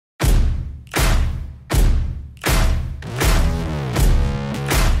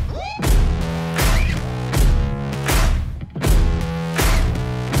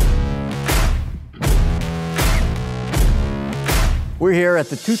We're here at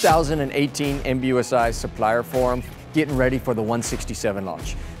the 2018 MBUSI Supplier Forum, getting ready for the 167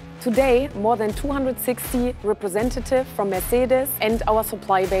 launch. Today, more than 260 representatives from Mercedes and our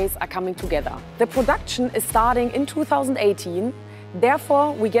supply base are coming together. The production is starting in 2018,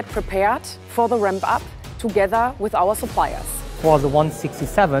 therefore we get prepared for the ramp-up together with our suppliers. For the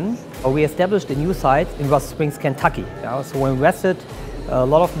 167, we established a new site in Rock Springs, Kentucky. So we invested a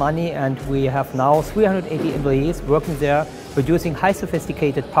lot of money and we have now 380 employees working there, producing high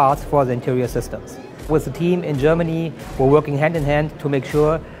sophisticated parts for the interior systems. With the team in Germany, we're working hand in hand to make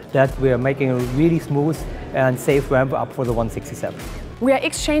sure that we are making a really smooth and safe ramp up for the 167. We are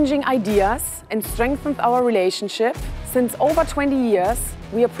exchanging ideas and strengthened our relationship. Since over 20 years,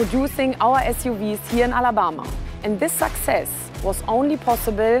 we are producing our SUVs here in Alabama. And this success was only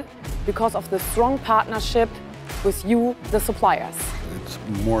possible because of the strong partnership with you, the suppliers. It's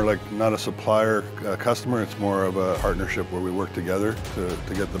more like not a supplier customer, it's more of a partnership where we work together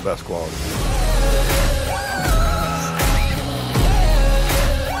to get the best quality.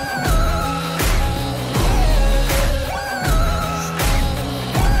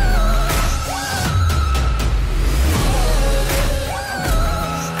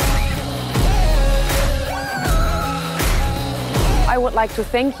 I would like to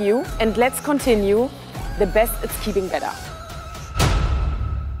thank you, and let's continue. The best is keeping better.